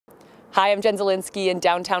Hi, I'm Jen Zielinski in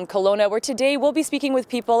downtown Kelowna, where today we'll be speaking with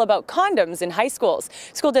people about condoms in high schools.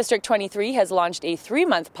 School District 23 has launched a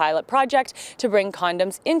 3-month pilot project to bring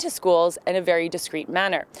condoms into schools in a very discreet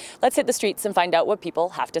manner. Let's hit the streets and find out what people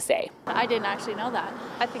have to say. I didn't actually know that.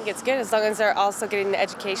 I think it's good as long as they're also getting the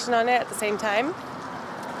education on it at the same time.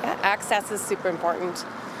 Yeah, access is super important.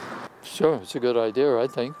 Sure, it's a good idea, I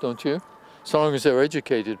think, don't you? As long as they're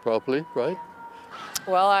educated properly, right?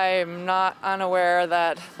 Well, I'm not unaware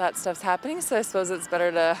that that stuff's happening, so I suppose it's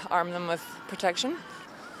better to arm them with protection.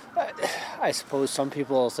 I suppose some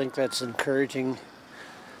people think that's encouraging,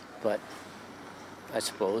 but I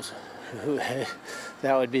suppose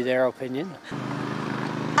that would be their opinion.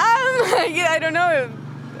 I don't know.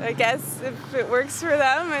 I guess if it works for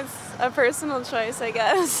them, it's a personal choice, I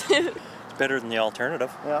guess. It's better than the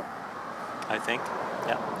alternative. Yeah. I think.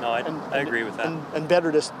 Yeah, no, I agree with that. And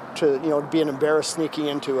better to be an embarrassed sneaking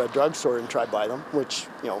into a drugstore and try buy them, which,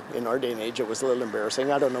 in our day and age, it was a little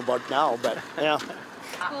embarrassing. I don't know about now, but yeah.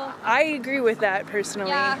 Well, I agree with that personally.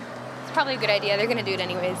 Yeah, it's probably a good idea. They're going to do it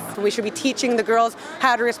anyways. We should be teaching the girls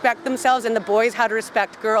how to respect themselves and the boys how to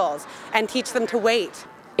respect girls and teach them to wait.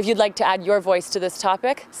 If you'd like to add your voice to this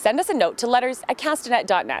topic, send us a note to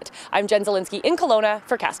letters@castanet.net. I'm Jen Zielinski in Kelowna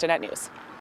for Castanet News.